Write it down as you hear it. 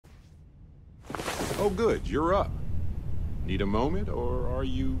Oh, good. You're up. Need a moment, or are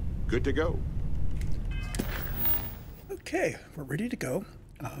you good to go? Okay, we're ready to go.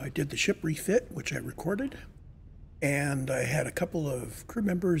 I did the ship refit, which I recorded, and I had a couple of crew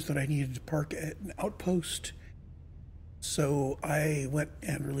members that I needed to park at an outpost. So I went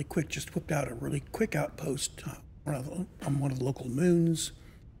and really quick, just whipped out a really quick outpost on one of the local moons.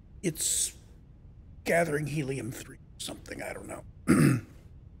 It's gathering helium-3 or something, I don't know.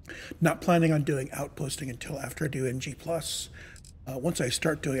 Not planning on doing outposting until after I do NG+. Once I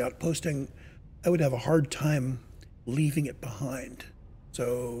start doing outposting, I would have a hard time leaving it behind.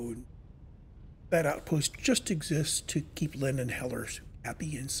 So that outpost just exists to keep Lynn and Heller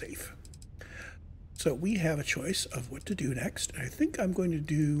happy and safe. So we have a choice of what to do next. I think I'm going to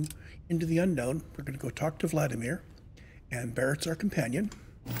do Into the Unknown. We're going to go talk to Vladimir, and Barrett's our companion.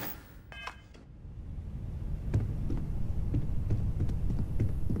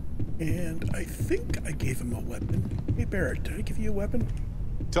 And I think I gave him a weapon. Hey Barrett, did I give you a weapon?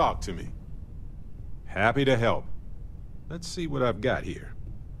 Talk to me. Happy to help. Let's see what I've got here.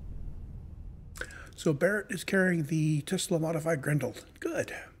 So Barrett is carrying the Tesla-modified Grendel.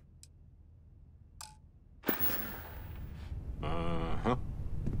 Good. Uh-huh.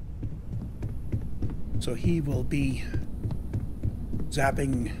 So he will be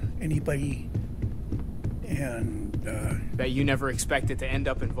zapping anybody and Bet you never expected to end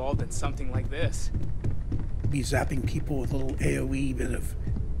up involved in something like this. be zapping people with a little AoE bit of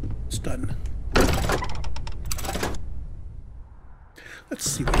stun. Let's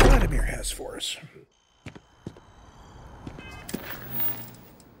see what Vladimir has for us.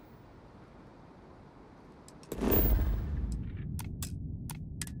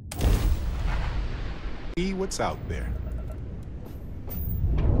 See what's out there.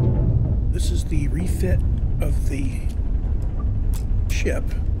 This is the refit of the ship.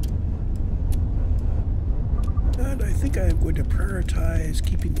 And I think I am going to prioritize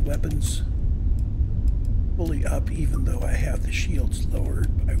keeping the weapons fully up, even though I have the shields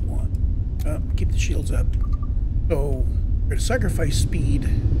lowered by 1. Keep the shields up. So I'm going to sacrifice speed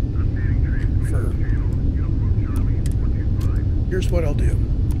for... Here's what I'll do.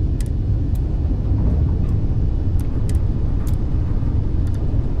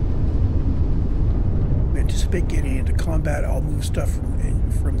 Anticipate getting into combat. I'll move stuff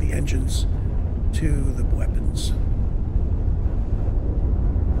from the engines to the weapons.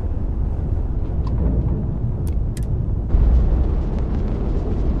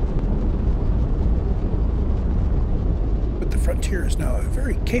 But the Frontier is now a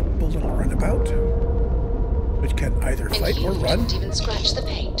very capable little runabout, which can either fight or run. Didn't even scratch the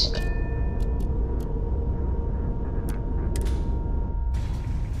paint.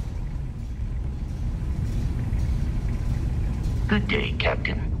 Good day,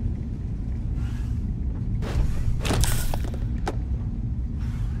 Captain.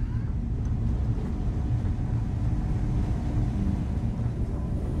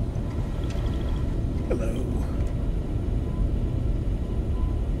 Hello.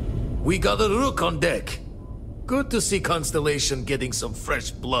 We got a rook on deck. Good to see Constellation getting some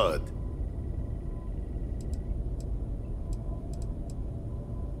fresh blood.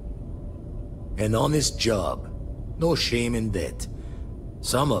 An honest job. No shame in that.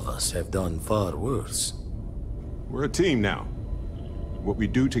 Some of us have done far worse. We're a team now. What we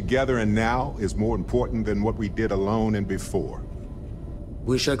do together and now is more important than what we did alone and before.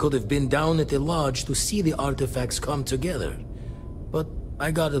 Wish I could have been down at the lodge to see the artifacts come together. But I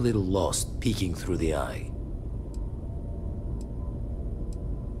got a little lost peeking through the eye.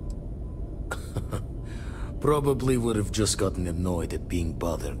 Probably would have just gotten annoyed at being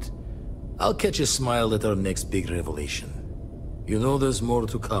bothered. I'll catch a smile at our next big revelation. You know there's more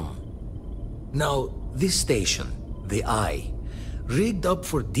to come. Now, this station, the Eye, rigged up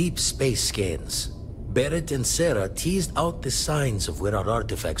for deep space scans. Barrett and Sarah teased out the signs of where our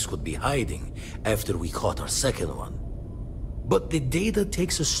artifacts could be hiding after we caught our second one. But the data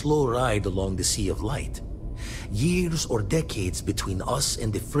takes a slow ride along the Sea of Light. Years or decades between us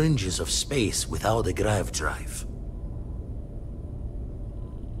and the fringes of space without a grav drive.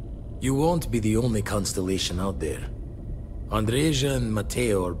 You won't be the only constellation out there. Andreja and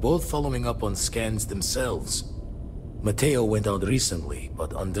Matteo are both following up on scans themselves. Matteo went out recently, but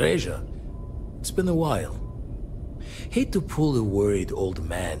Andreja, it's been a while. Hate to pull a worried old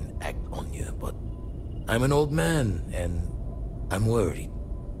man act on you, but I'm an old man, and I'm worried.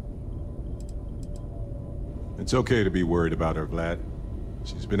 It's okay to be worried about her, Vlad.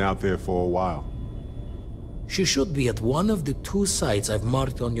 She's been out there for a while. She should be at one of the 2 sites I've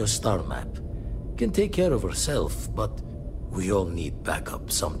marked on your star map. Can take care of herself, but we all need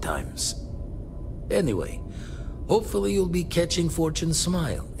backup sometimes. Anyway, hopefully you'll be catching Fortune's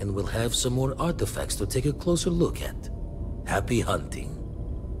smile, and we'll have some more artifacts to take a closer look at. Happy hunting.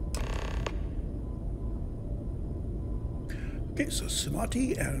 Okay, so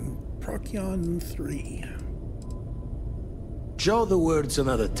Samati and Procyon 3. Jaw the words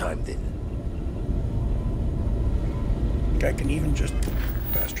another time, then. Okay, I can even just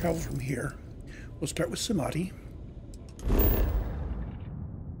fast travel from here. We'll start with Samati.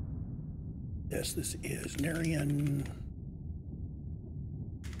 Yes, this is Narian.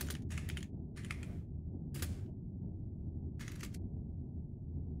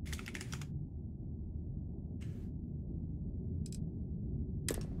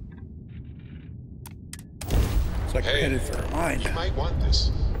 It's like we're headed for a mine. You might want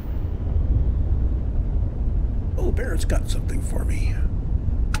this. Oh, Barrett's got something for me.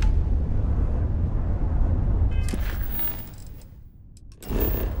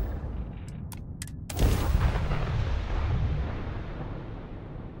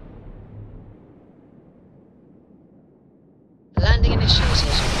 Landing initiated.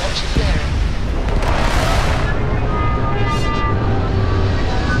 Watch your flaring.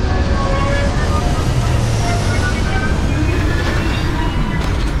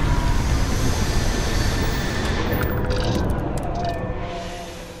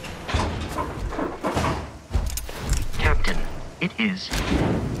 Captain, it is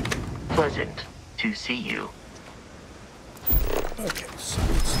pleasant to see you. Okay, so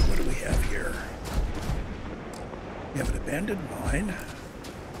let's see, what do we have here? We have an abandoned mine.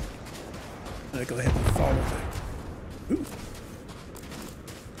 I'm gonna go ahead and follow the... Ooh.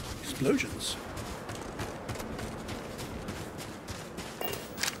 Explosions.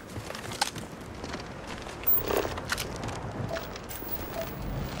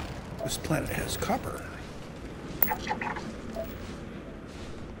 This planet has copper. I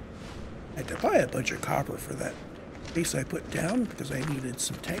had to buy a bunch of copper for that base I put down because I needed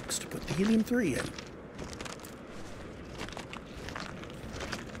some tanks to put the helium-3 in.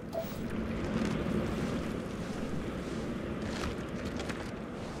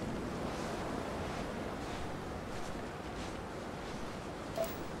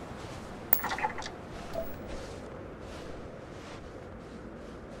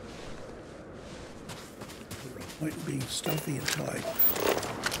 Point in being stealthy until I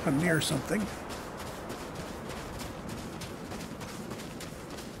come near something.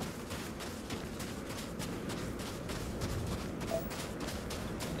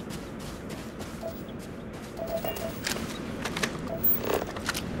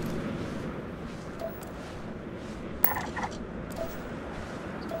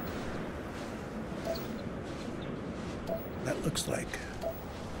 That looks like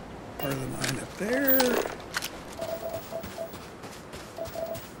part of the mine up there.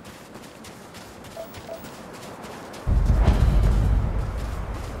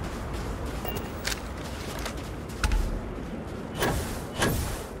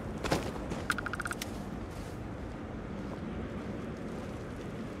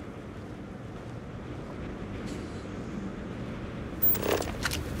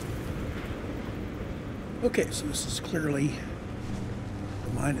 Okay, so this is clearly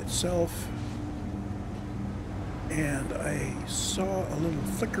the mine itself. And I saw a little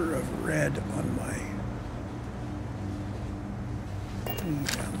flicker of red on my thing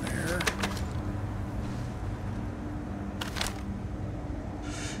down there.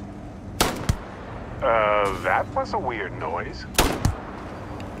 That was a weird noise.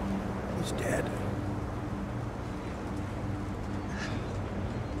 He's dead.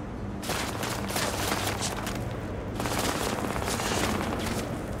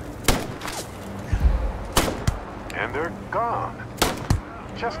 And they're gone.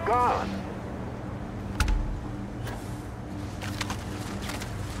 Just gone.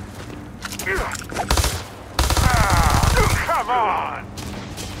 Come on!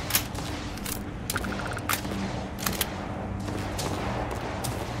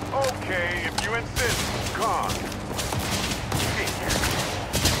 Okay, if you insist, gone.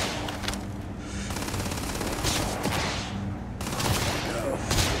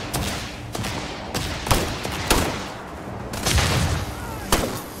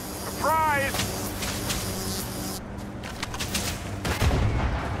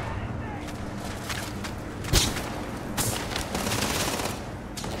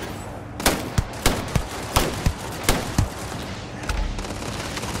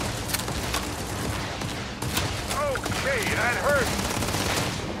 That hurt.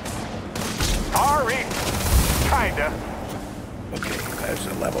 Sorry. Kinda. Okay, as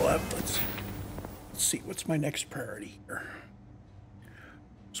a level up, let's see, what's my next priority here?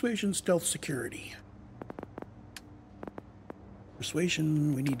 Persuasion, stealth, security.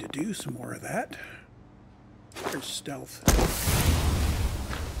 Persuasion, we need to do some more of that. There's stealth.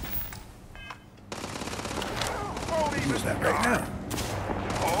 Use that right now.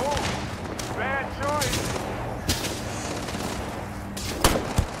 Oh, bad choice.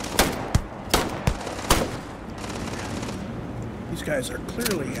 These guys are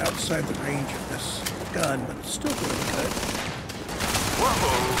clearly outside the range of this gun, but it's still really good.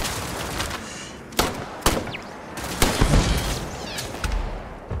 Whoa.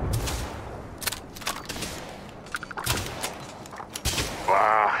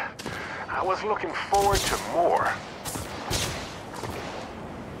 I was looking forward to more.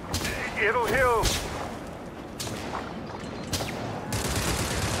 It'll heal.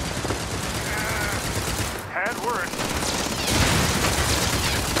 Had worse.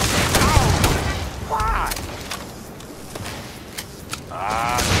 Why?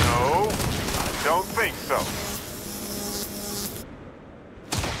 No. I don't think so.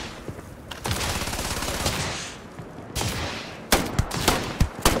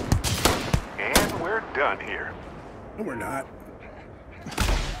 And we're done here. No, we're not.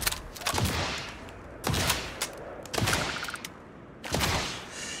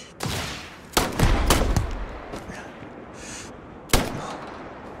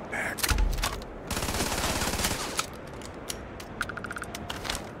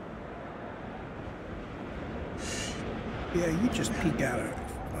 Yeah, you just peek out of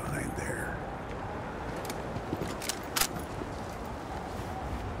behind there.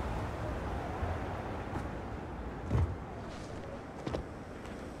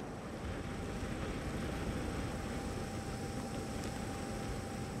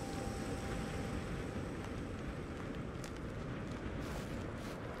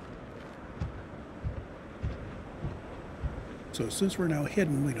 So since we're now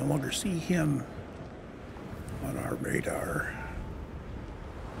hidden, we no longer see him on our radar.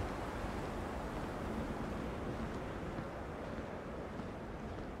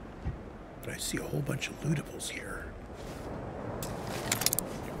 But I see a whole bunch of lootables here.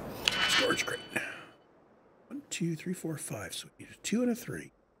 Storage crate. 1, 2, 3, 4, 5. So we need a 2 and a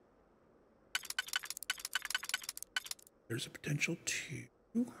 3. There's a potential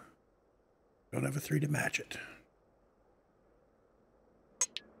 2. Don't have a 3 to match it.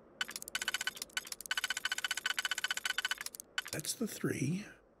 That's the 3.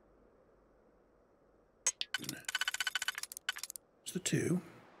 There's the 2.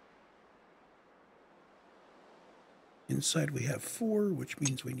 Inside we have 4, which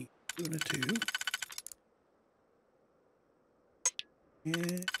means we need 2 and a 2.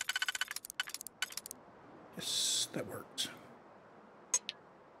 And yes, that works.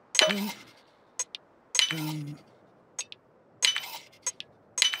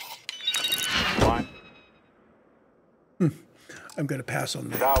 What? I'm going to pass on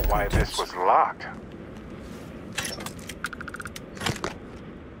that. Now why this was locked.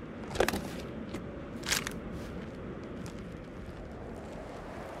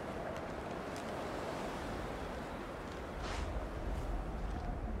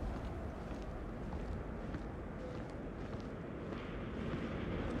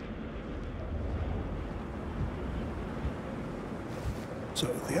 So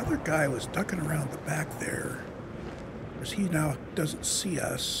the other guy was ducking around the back there, because he now doesn't see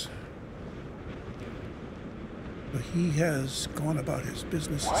us. But he has gone about his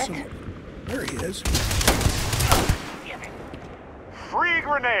business. Somewhat. There he is. Free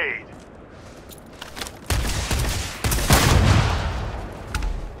grenade!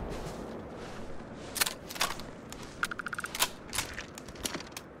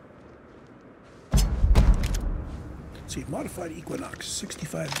 Let's see, modified Equinox,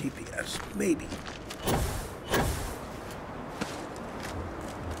 65 DPS, maybe.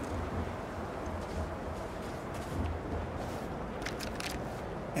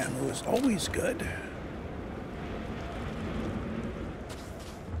 Ammo is always good.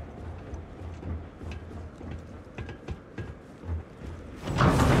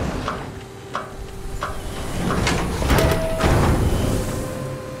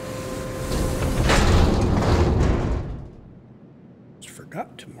 Just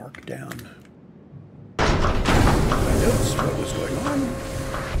forgot to mark down my notes, what was going on.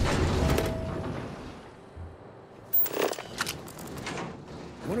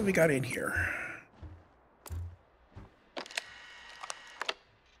 What have we got in here?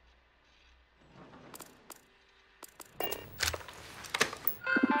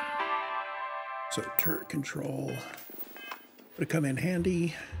 So turret control would come in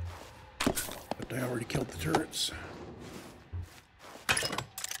handy, but I already killed the turrets.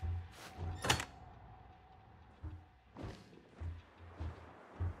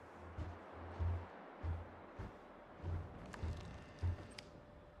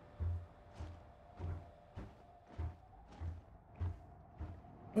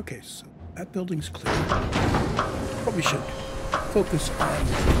 Okay, so that building's clear. Probably should focus on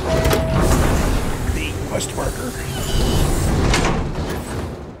the quest marker.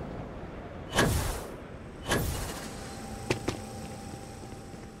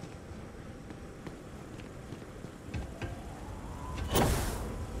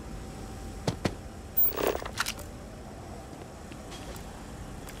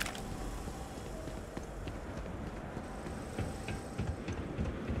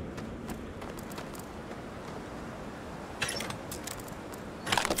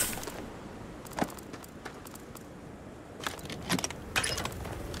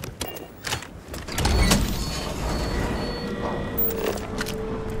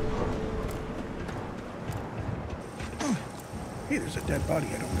 Hey, there's a dead body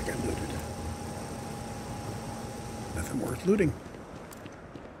I don't think I looted. Nothing worth looting.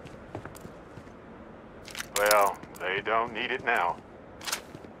 Well, they don't need it now.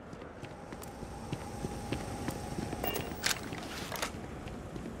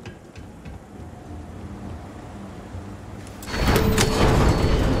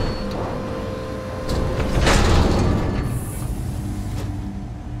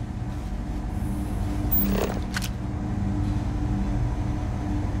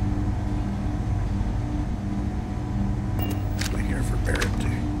 Wait here for Barrett to...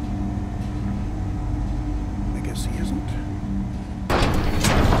 I guess he isn't.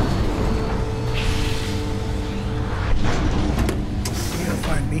 You're gonna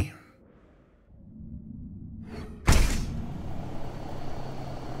find me.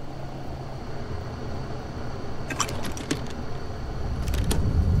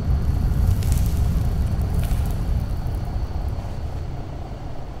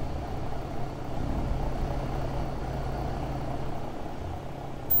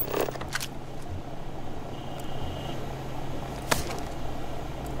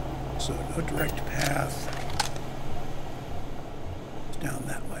 So no direct path. It's down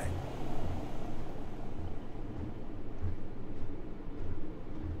that way.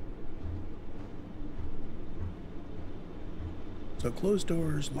 So closed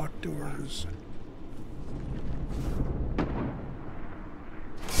doors, locked doors.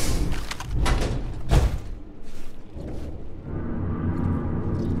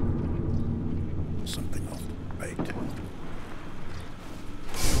 Something off the right.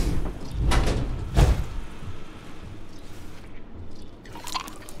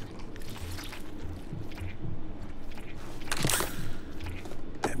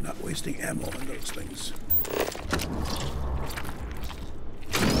 I'm not wasting ammo on those things.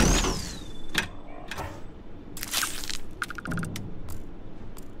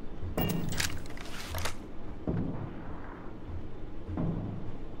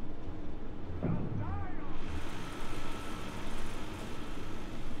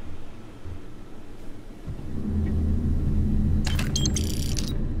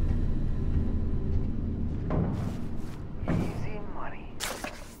 Easy money.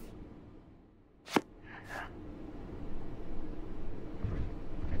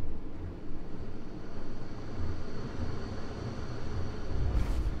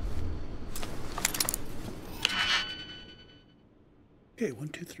 Okay, 1,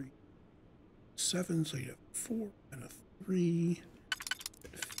 2, 3, 7. So you have 4 and a 3.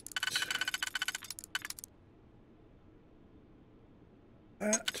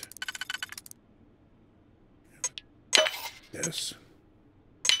 That. This.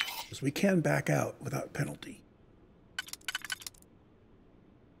 Because we can back out without penalty.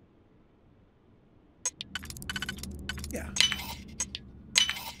 Yeah.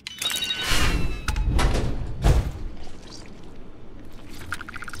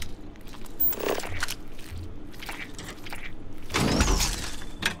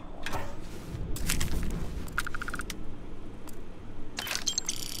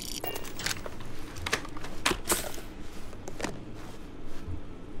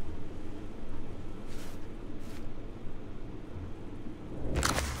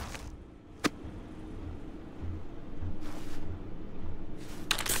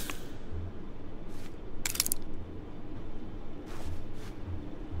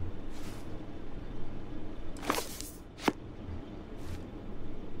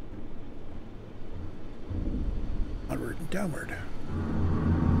 Onward and downward.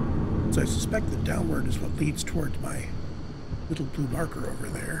 So I suspect that downward is what leads towards my little blue marker over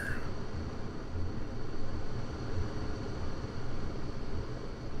there.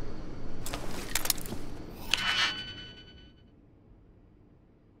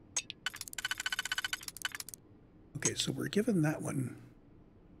 Okay, so we're given that one.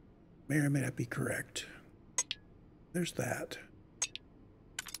 May or may not be correct. There's that.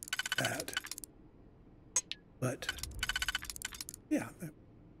 But yeah.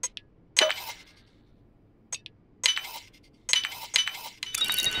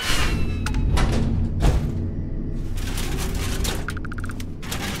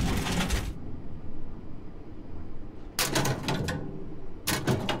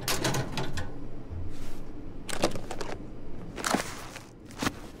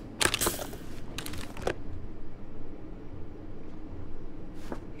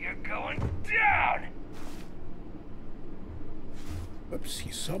 You're going down! Whoops,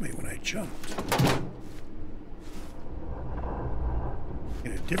 he saw me when I jumped.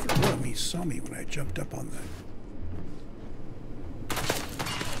 In a different room, he saw me when I jumped up on the...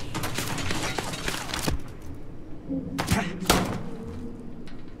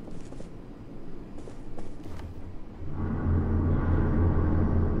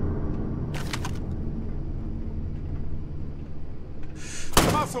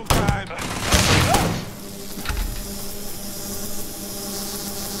 Muscle time!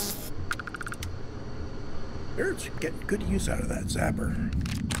 Barrett's getting good use out of that zapper.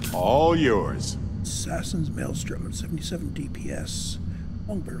 All yours. Assassin's Maelstrom at 77 DPS.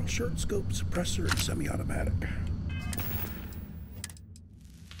 Long barrel, short scope, suppressor, and semi-automatic.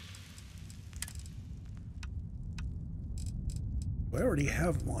 I already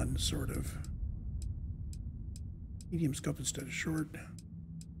have one, sort of. Medium scope instead of short.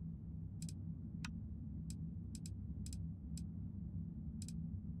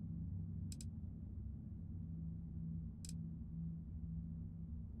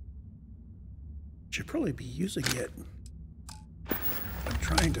 Should probably be using it. I'm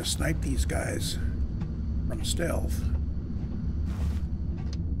trying to snipe these guys from stealth.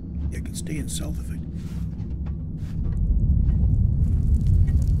 Yeah, I can stay in stealth if I...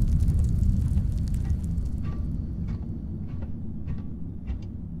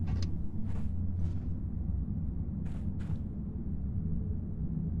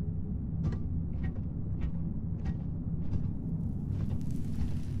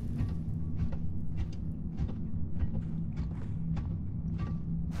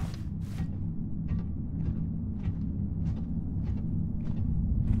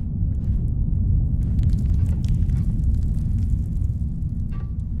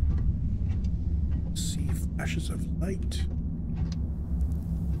 Flashes of light.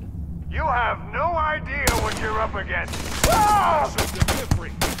 You have no idea what you're up against. Ah!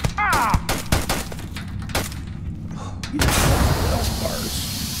 Ah! You know, health bars.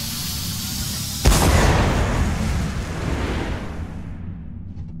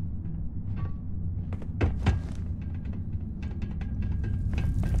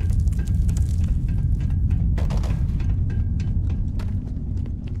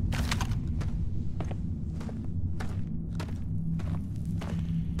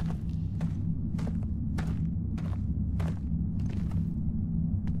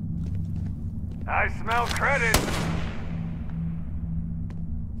 I smell credit.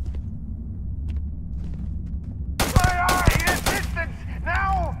 Fire in assistance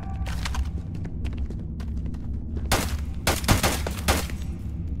now.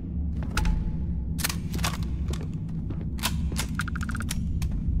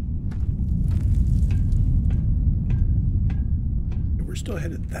 We're still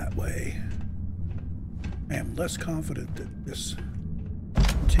headed that way. I am less confident that this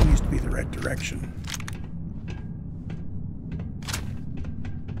continues to be the right direction.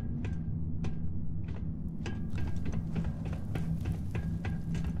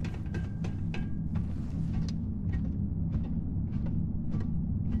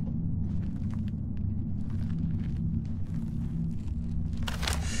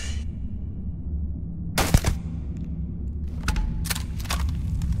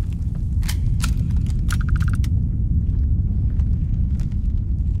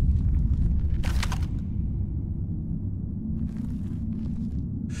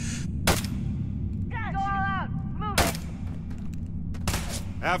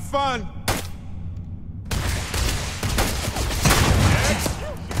 Have fun!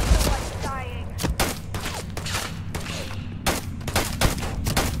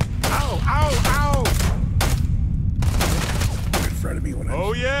 Ow, ow, ow! In front of me when I...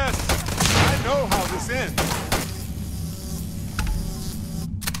 Oh yes! I know how this ends.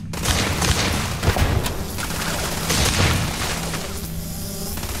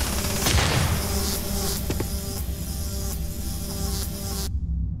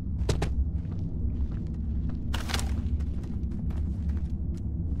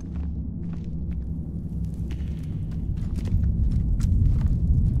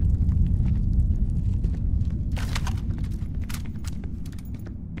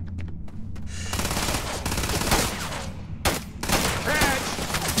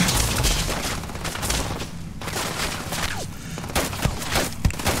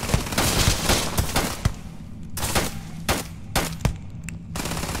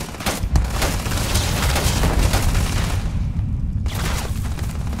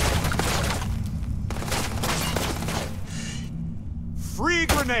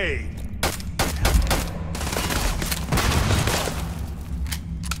 way!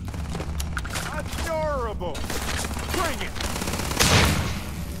 Adorable! Bring it!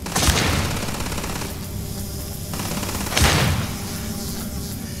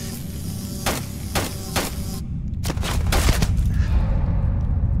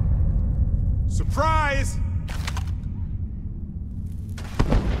 Surprise!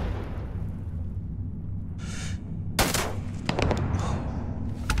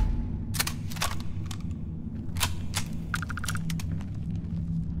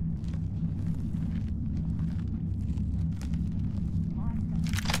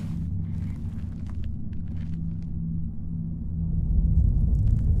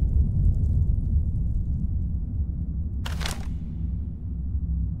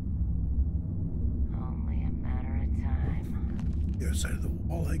 Only a matter of time. The other side of the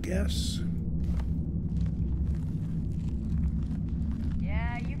wall, I guess.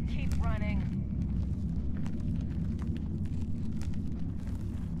 Yeah, you keep running.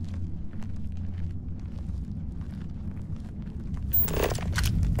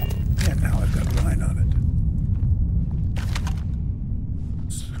 And now I've got a line on it.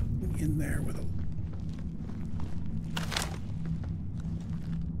 It's in there with a...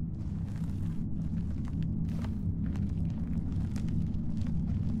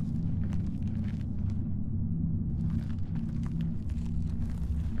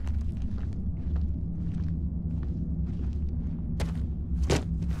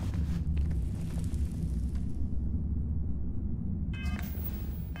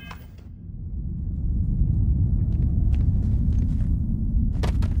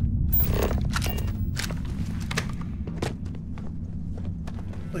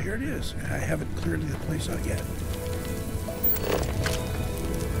 Well, here it is. I haven't cleared the place out yet.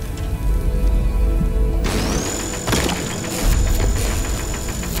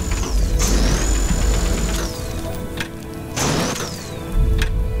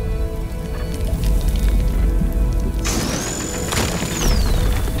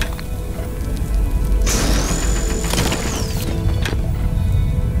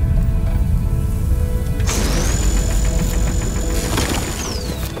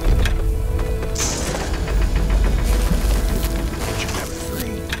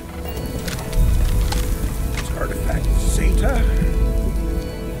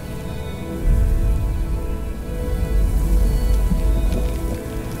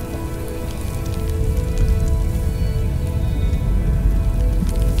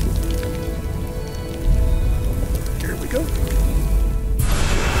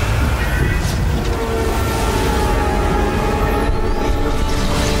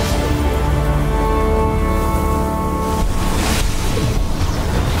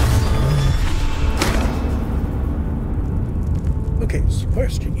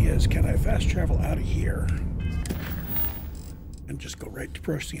 Fast travel out of here and just go right to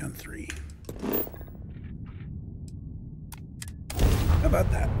Procyon 3. How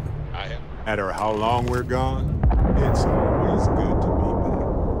about that? No matter how long we're gone, it's always good to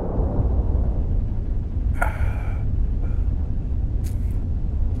be back.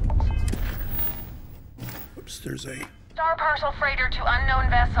 Oops, there's a... Star parcel freighter to unknown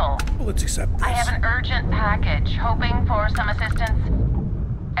vessel. Well, let's accept this. I have an urgent package, hoping for some assistance.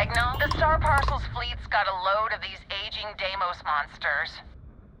 Acknowledge the Star Parcel's fleet's got a load of these aging Deimos monsters.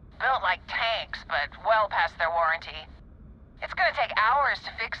 Built like tanks, but well past their warranty. It's gonna take hours to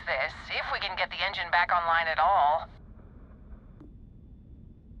fix this, if we can get the engine back online at all.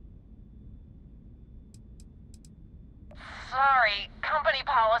 Sorry, company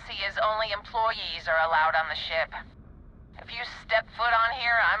policy is only employees are allowed on the ship. If you step foot on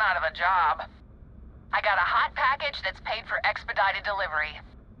here, I'm out of a job. I got a hot package that's paid for expedited delivery.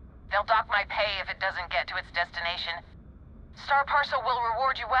 They'll dock my pay if it doesn't get to its destination. Star Parcel will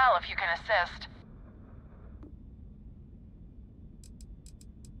reward you well if you can assist.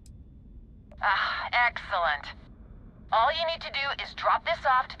 Ah, excellent. All you need to do is drop this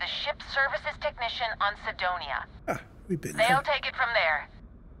off to the ship services technician on Sidonia. Ah, we've been They'll there. take it from there.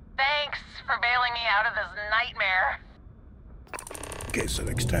 Thanks for bailing me out of this nightmare. Okay, so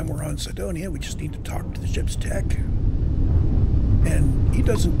next time we're on Sidonia, we just need to talk to the ship's tech. And he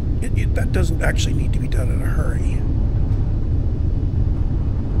doesn't... that doesn't actually need to be done in a hurry.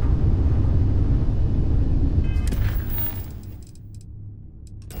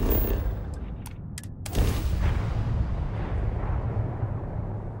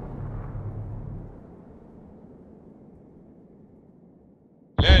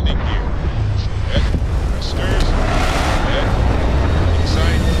 Landing gear. Set. Thrusters. Set.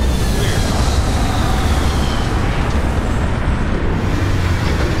 Inside. Clear.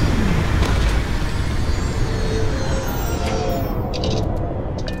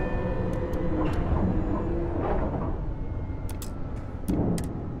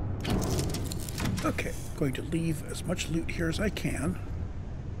 going to leave as much loot here as I can.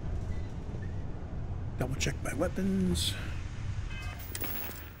 Double check my weapons.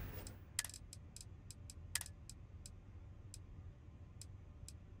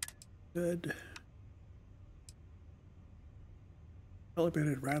 Good.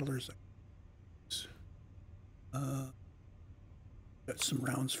 Calibrated rattlers. Got some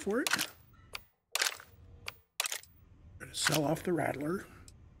rounds for it. Going to sell off the rattler.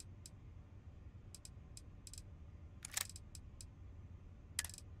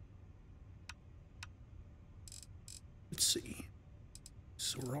 Let's see.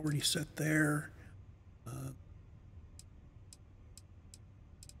 So we're already set there.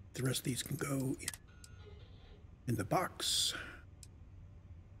 The rest of these can go in the box.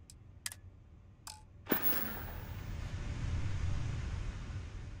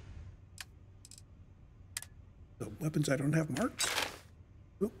 The weapons I don't have marked.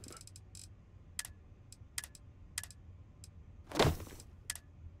 Oop.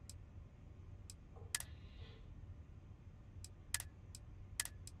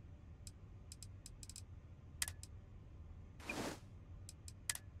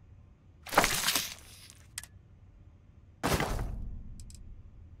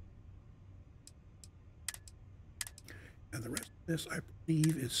 And the rest of this, I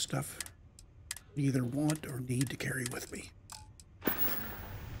believe, is stuff I either want or need to carry with me.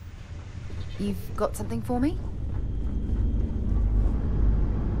 You've got something for me?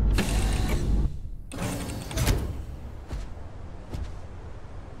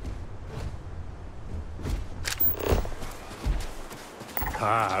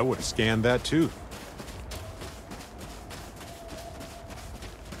 Ah, I would have scanned that too.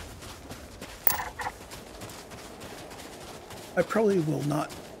 I probably will not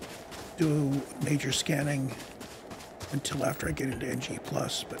do major scanning until after I get into NG+,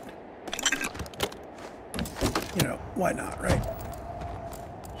 but, you know, why not, right?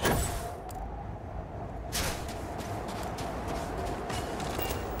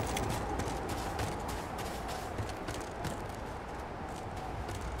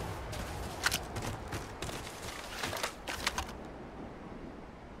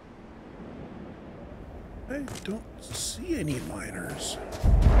 I don't see any miners.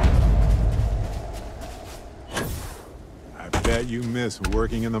 I bet you miss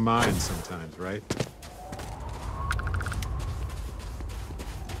working in the mines sometimes, right?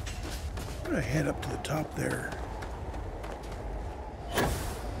 I'm gonna head up to the top there.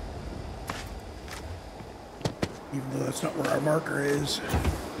 Even though that's not where our marker is.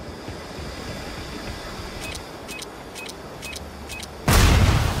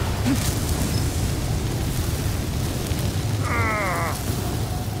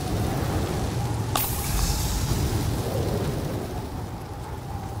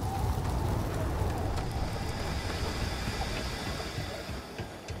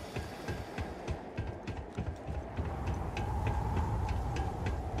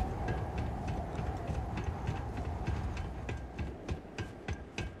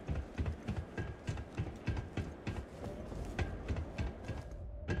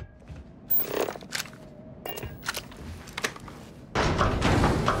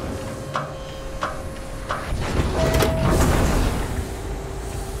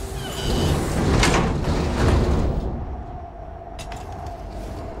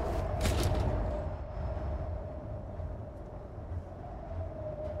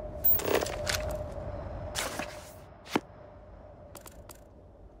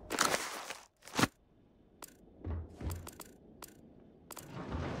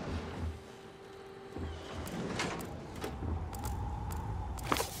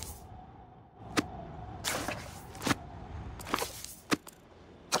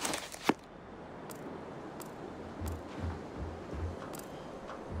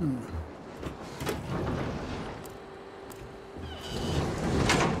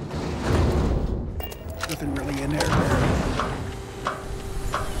 Nothing really in there.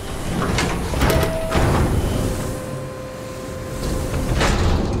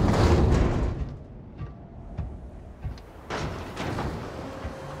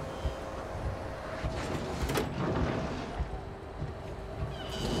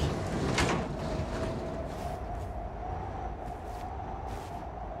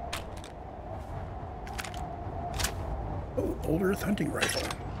 Oh, old Earth hunting rifle.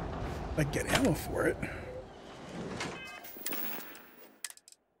 I get ammo for it.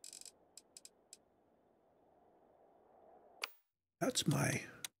 That's my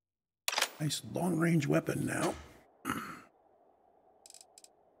nice long-range weapon now,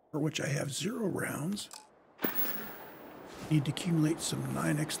 for which I have 0 rounds. Need to accumulate some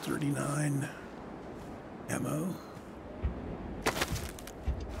 9x39 Ammo.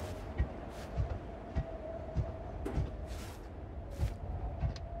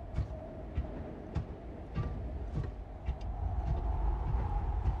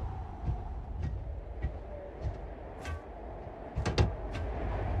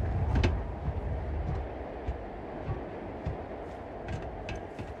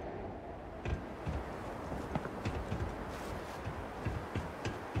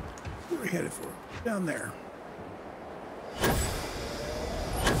 Where are we headed for? Down there. Oh.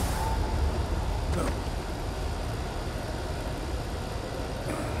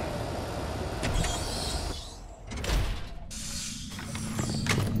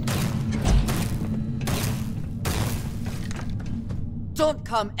 Don't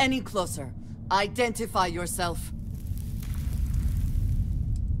come any closer. Identify yourself.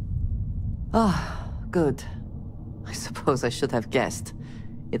 Ah, good. I suppose I should have guessed.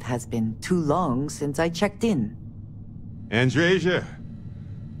 It has been too long since I checked in. Andreja,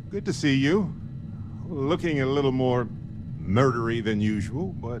 good to see you. Looking a little more murdery than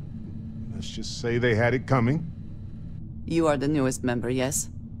usual, but let's just say they had it coming. You are the newest member, yes?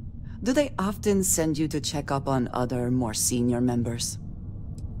 Do they often send you to check up on other, more senior members?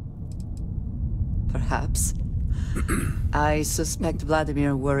 Perhaps. I suspect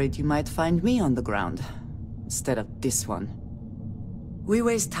Vladimir worried you might find me on the ground, instead of this one. We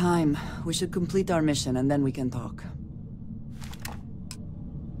waste time. We should complete our mission and then we can talk.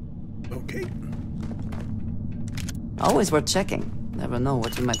 Okay. Always worth checking. Never know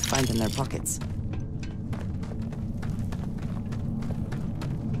what you might find in their pockets.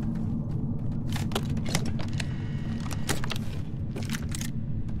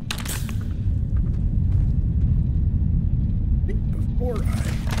 I think before I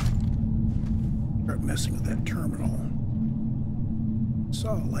start messing with that terminal, I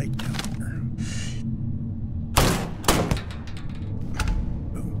saw a light down there.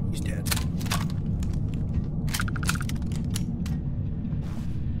 Boom, he's dead.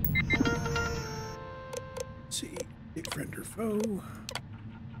 Let's see, big friend or foe.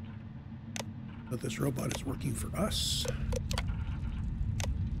 So this robot is working for us.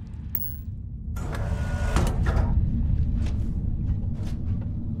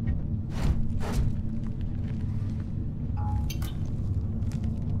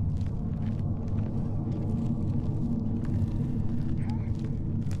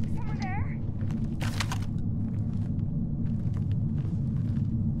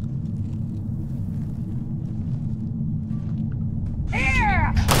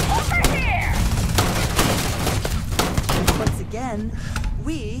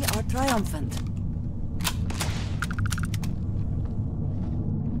 We are triumphant.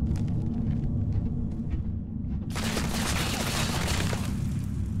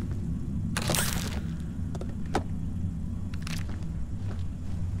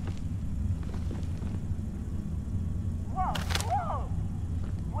 Whoa, whoa!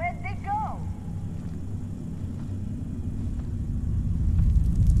 Where'd they go?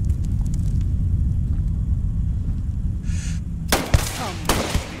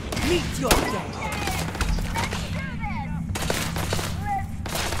 Meet your death.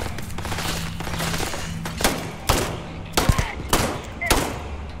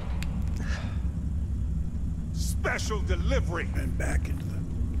 Special delivery! And back into the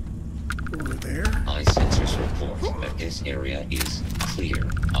door there. My sensors report that this area is clear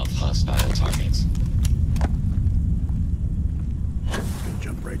of hostile targets. Gonna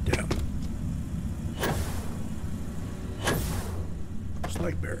jump right down. Just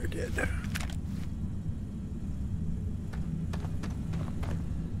like Barra did.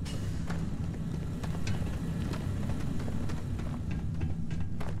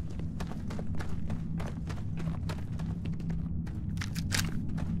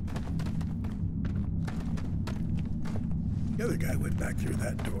 The other guy went back through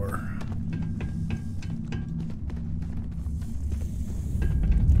that door.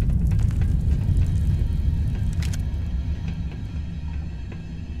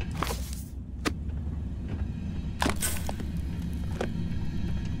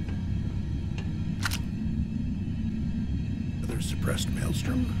 Another suppressed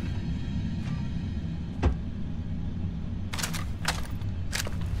maelstrom.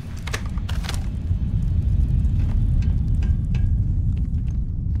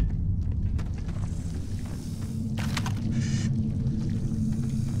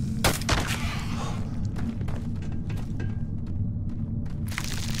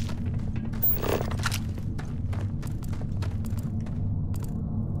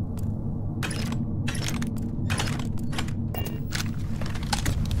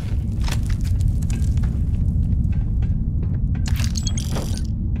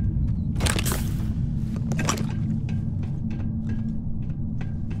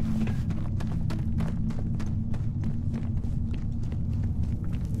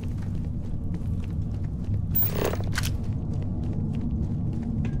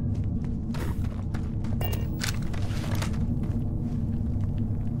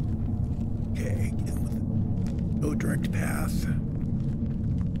 Okay, in with no direct path.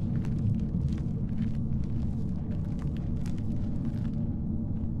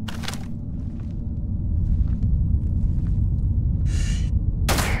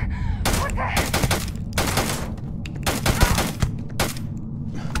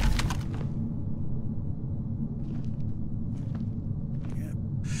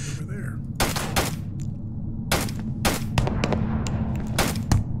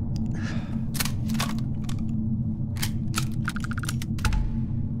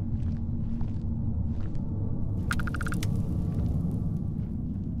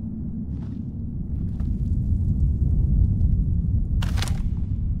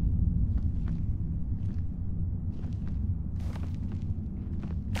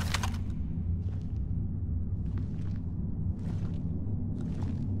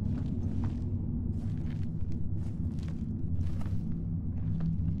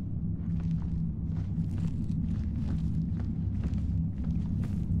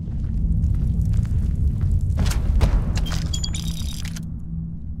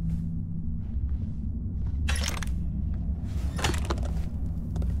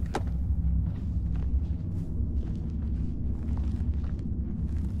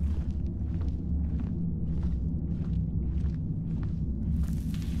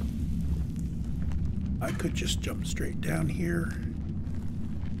 I could just jump straight down here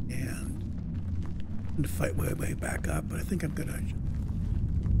and fight my way back up, but I think I'm gonna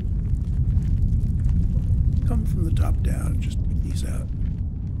come from the top down and just get these out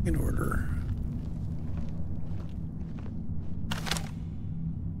in order.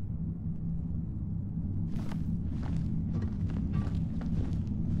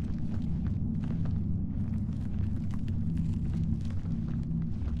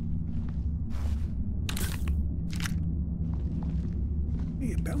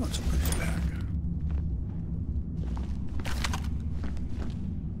 Balance boost back.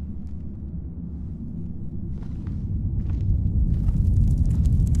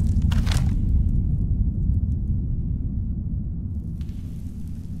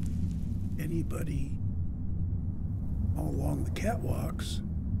 Anybody all along the catwalks?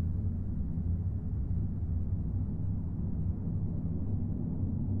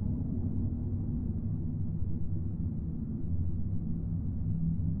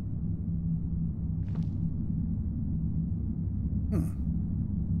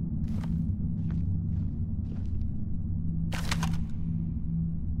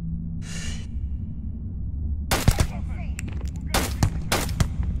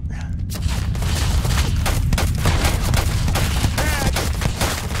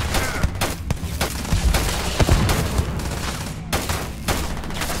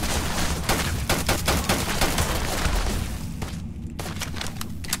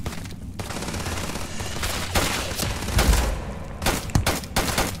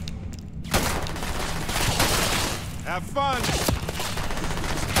 Have fun!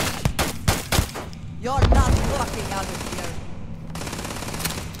 You're not walking out of here.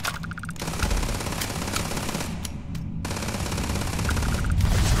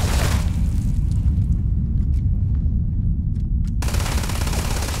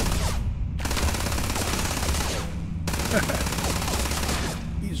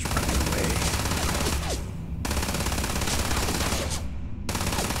 He's running away.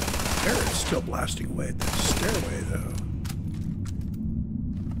 Barrett's still blasting away at the stairway, though.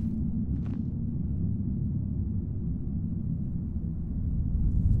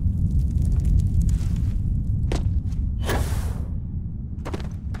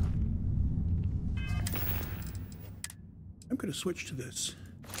 I'm going to switch to this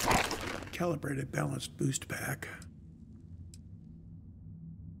calibrated balanced boost pack.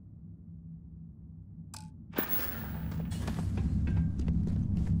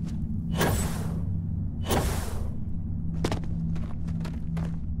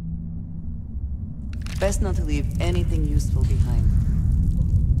 Best not to leave anything useful behind.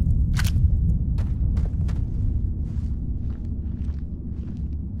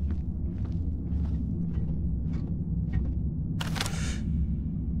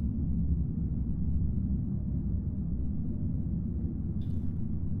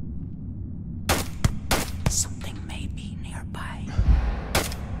 Something may be nearby.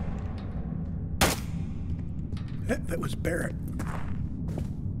 That was Barrett.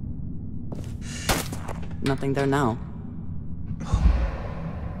 Nothing there now.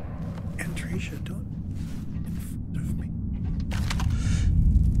 Andreja, don't in front of me.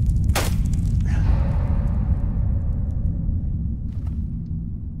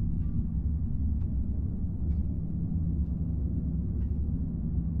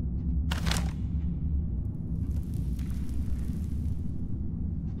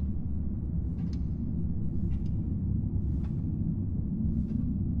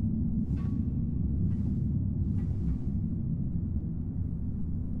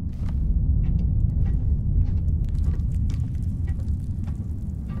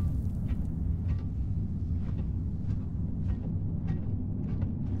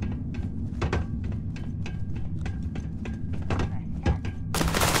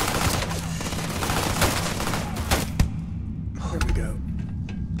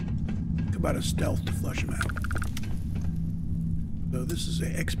 about a stealth to flush them out. So this is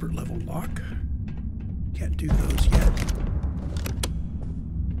an expert level lock. Can't do those yet.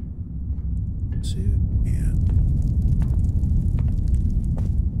 Let's see, and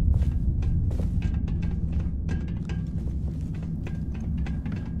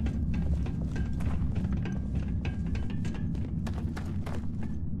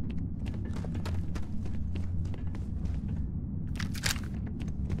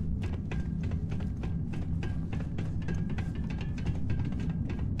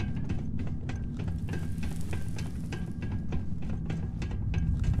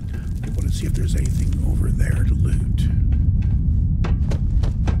see if there's anything over there to loot.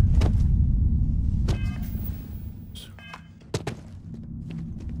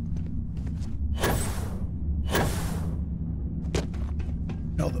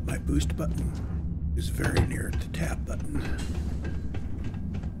 Tell that my boost button is very near the tab button.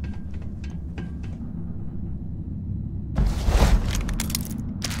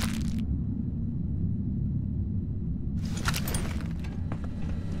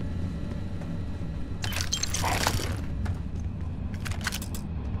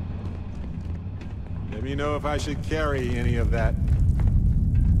 Let me know if I should carry any of that.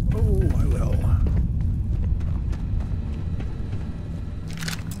 Oh, I will.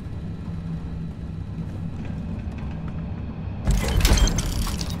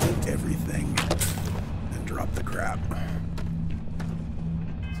 Take everything and drop the crap.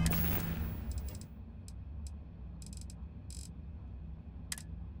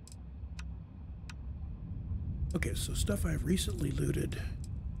 Okay, so stuff I've recently looted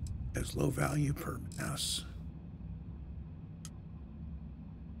has low value per mass.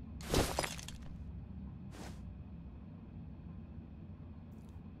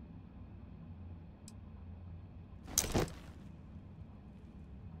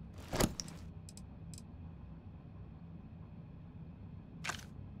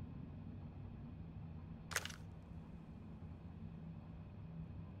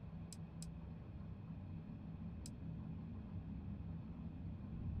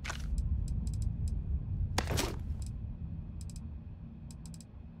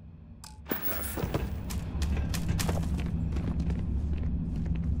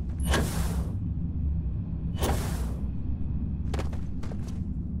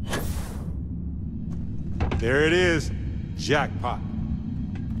 There it is. Jackpot.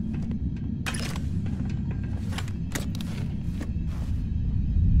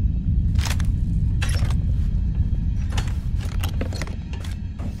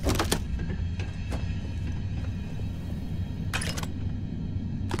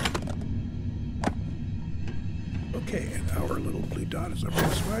 Okay, and our little blue dot is up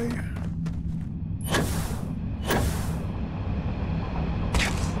this way.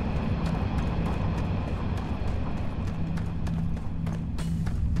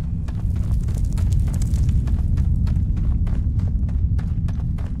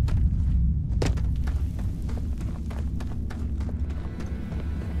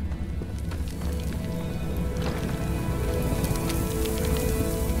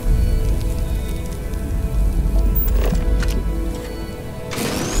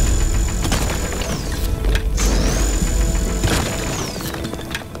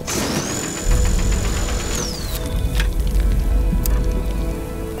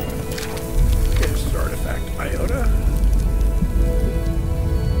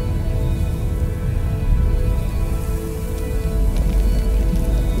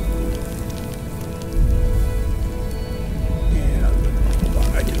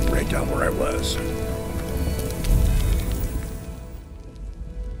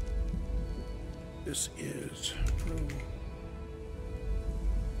 This is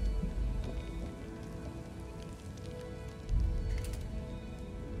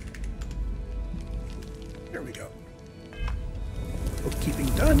there we go. Bookkeeping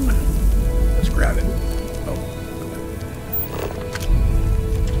done. Let's grab it. Oh,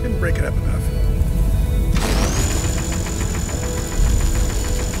 didn't break it up enough.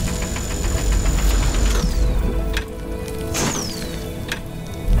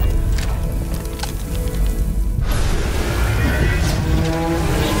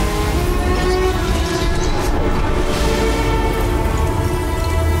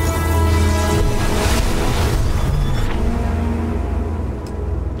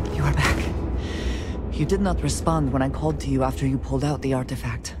 You did not respond when I called to you after you pulled out the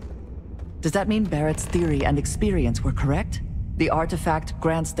artifact. Does that mean Barrett's theory and experience were correct? The artifact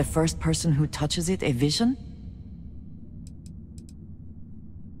grants the first person who touches it a vision?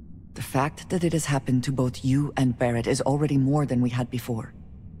 The fact that it has happened to both you and Barrett is already more than we had before.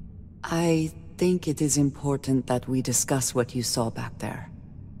 I think it is important that we discuss what you saw back there.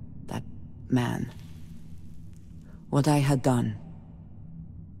 That man. What I had done.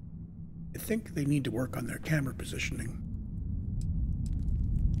 I think they need to work on their camera positioning.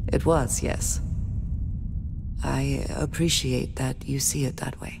 It was, yes. I appreciate that you see it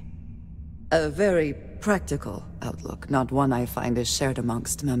that way. A very practical outlook, not one I find is shared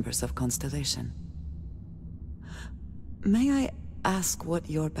amongst members of Constellation. May I ask what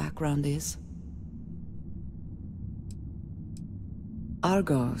your background is?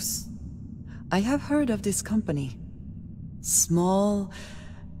 Argos. I have heard of this company. Small,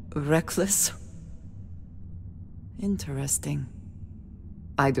 reckless. Interesting.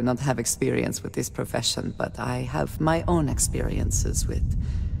 I do not have experience with this profession, but I have my own experiences with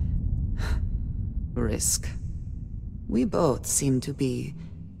risk. We both seem to be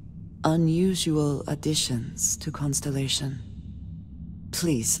unusual additions to Constellation.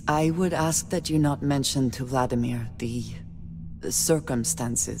 Please, I would ask that you not mention to Vladimir the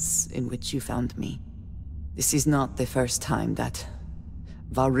circumstances in which you found me. This is not the first time that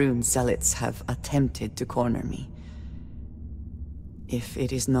Varun zealots have attempted to corner me. If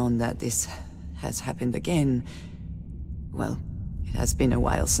it is known that this has happened again, well, it has been a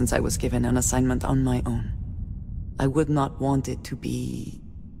while since I was given an assignment on my own. I would not want it to be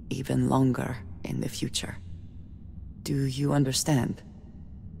even longer in the future. Do you understand?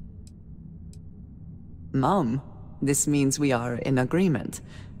 Mom, this means we are in agreement.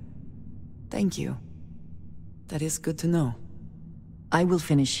 Thank you. That is good to know. I will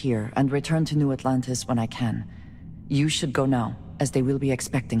finish here and return to New Atlantis when I can. You should go now, as they will be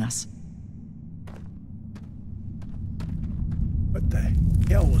expecting us. What the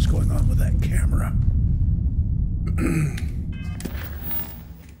hell was going on with that camera?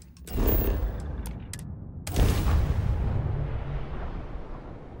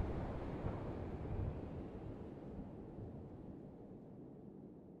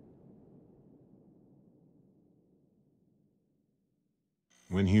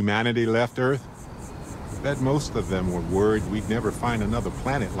 When humanity left Earth, I bet most of them were worried we'd never find another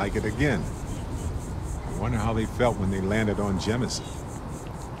planet like it again. I wonder how they felt when they landed on Jemison.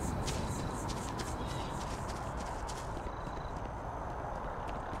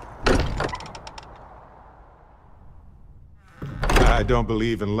 I don't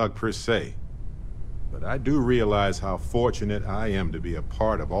believe in luck per se, but I do realize how fortunate I am to be a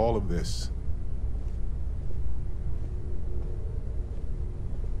part of all of this.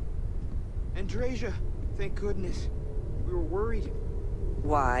 Andreja, thank goodness. We were worried.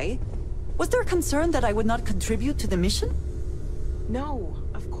 Why? Was there a concern that I would not contribute to the mission? No,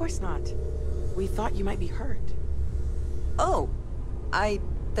 of course not. We thought you might be hurt. Oh,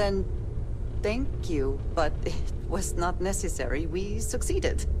 then thank you, but it was not necessary. We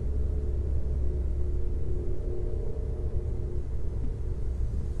succeeded.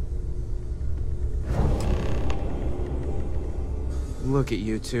 Look at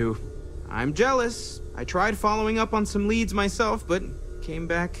you two. I'm jealous. I tried following up on some leads myself, but came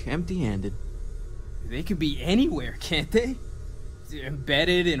back empty-handed. They could be anywhere, can't they?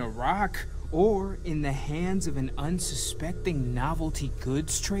 Embedded in a rock, or in the hands of an unsuspecting novelty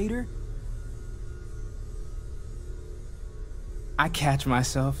goods trader? I catch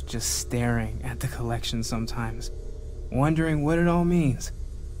myself just staring at the collection sometimes, wondering what it all means.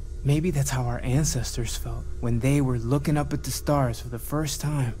 Maybe that's how our ancestors felt when they were looking up at the stars for the first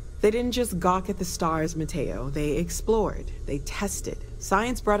time. They didn't just gawk at the stars, Mateo. They explored. They tested.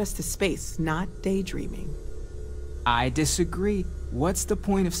 Science brought us to space, not daydreaming. I disagree. What's the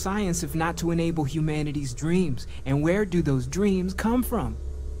point of science if not to enable humanity's dreams? And where do those dreams come from?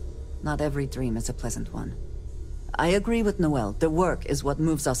 Not every dream is a pleasant one. I agree with Noel. The work is what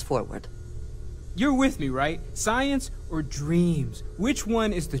moves us forward. You're with me, right? Science or dreams? Which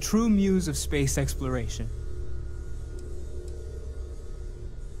one is the true muse of space exploration?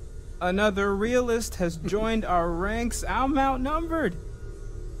 Another realist has joined our ranks. I'm outnumbered.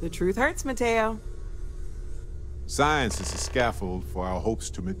 The truth hurts, Mateo. Science is a scaffold for our hopes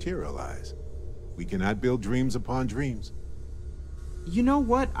to materialize. We cannot build dreams upon dreams. You know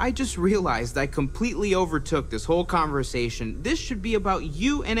what? I just realized I completely overtook this whole conversation. This should be about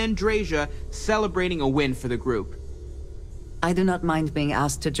you and Andreja celebrating a win for the group. I do not mind being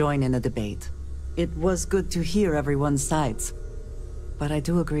asked to join in a debate. It was good to hear everyone's sides. But I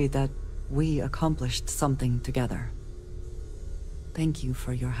do agree that we accomplished something together. Thank you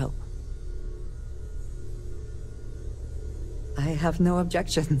for your help. I have no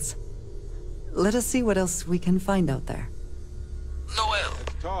objections. Let us see what else we can find out there. Noel,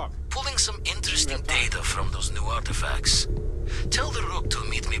 Talk. pulling some interesting data from those new artifacts. Tell the Rook to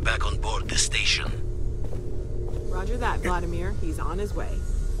meet me back on board the station. Roger that, Vladimir. He's on his way.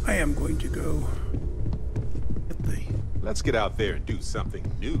 I am going to go get the... Let's get out there and do something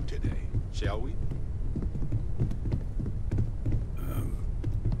new today, shall we?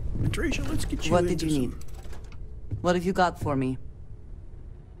 Andreja, let's get you What did you need? What have you got for me?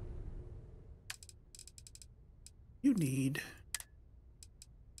 You need...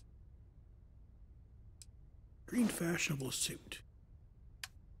 green fashionable suit.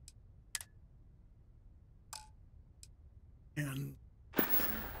 And...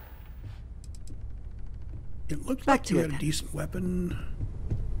 it looks like you had a decent weapon.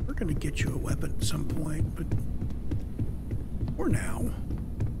 We're gonna get you a weapon at some point, but... for now...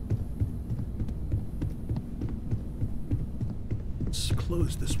 let's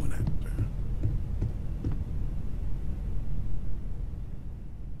close this one out.